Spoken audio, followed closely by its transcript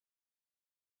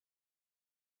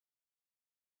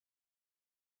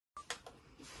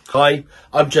Hi,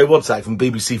 I'm Joe Wadsack from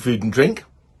BBC Food and Drink.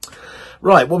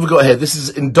 Right, what have we got here? This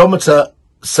is Indomita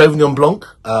Sauvignon Blanc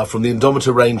from the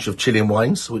Indomita range of Chilean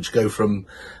wines, which go from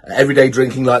everyday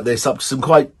drinking like this up to some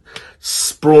quite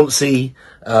sprauncy,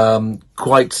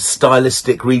 quite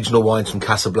stylistic regional wines from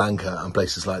Casablanca and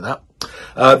places like that.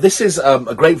 This is a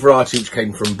great variety which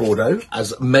came from Bordeaux,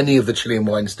 as many of the Chilean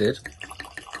wines did.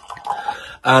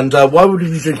 And why would we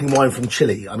be drinking wine from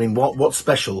Chile? I mean, what's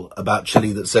special about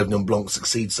Chile that Sauvignon Blanc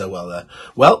succeeds so well there?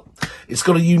 Well, it's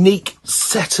got a unique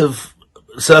set of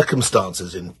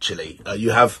circumstances in Chile. You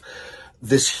have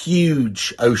this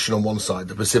huge ocean on one side,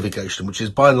 the Pacific Ocean, which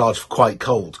is by and large quite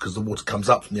cold because the water comes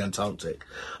up from the Antarctic.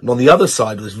 And on the other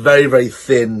side of this very, very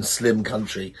thin, slim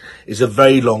country is a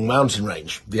very long mountain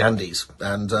range, the Andes.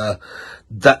 And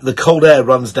that the cold air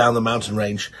runs down the mountain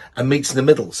range and meets in the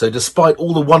middle. So despite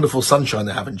all the wonderful sunshine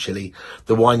they have in Chile,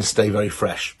 the wines stay very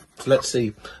fresh. So let's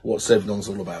see what Sauvignon's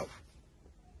all about.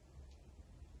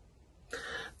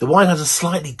 The wine has a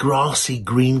slightly grassy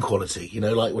green quality, you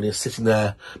know, like when you're sitting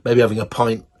there, maybe having a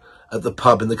pint at the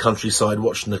pub in the countryside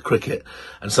watching the cricket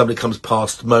and somebody comes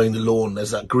past mowing the lawn.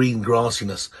 There's that green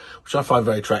grassiness, which I find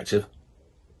very attractive.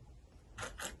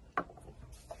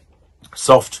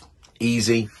 Soft,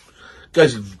 easy,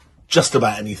 goes with just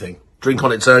about anything. Drink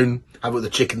on its own, have it with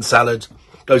a chicken salad.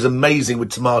 Goes amazing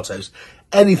with tomatoes.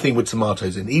 Anything with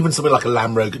tomatoes in, even something like a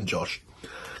lamb rogan josh.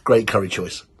 Great curry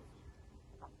choice.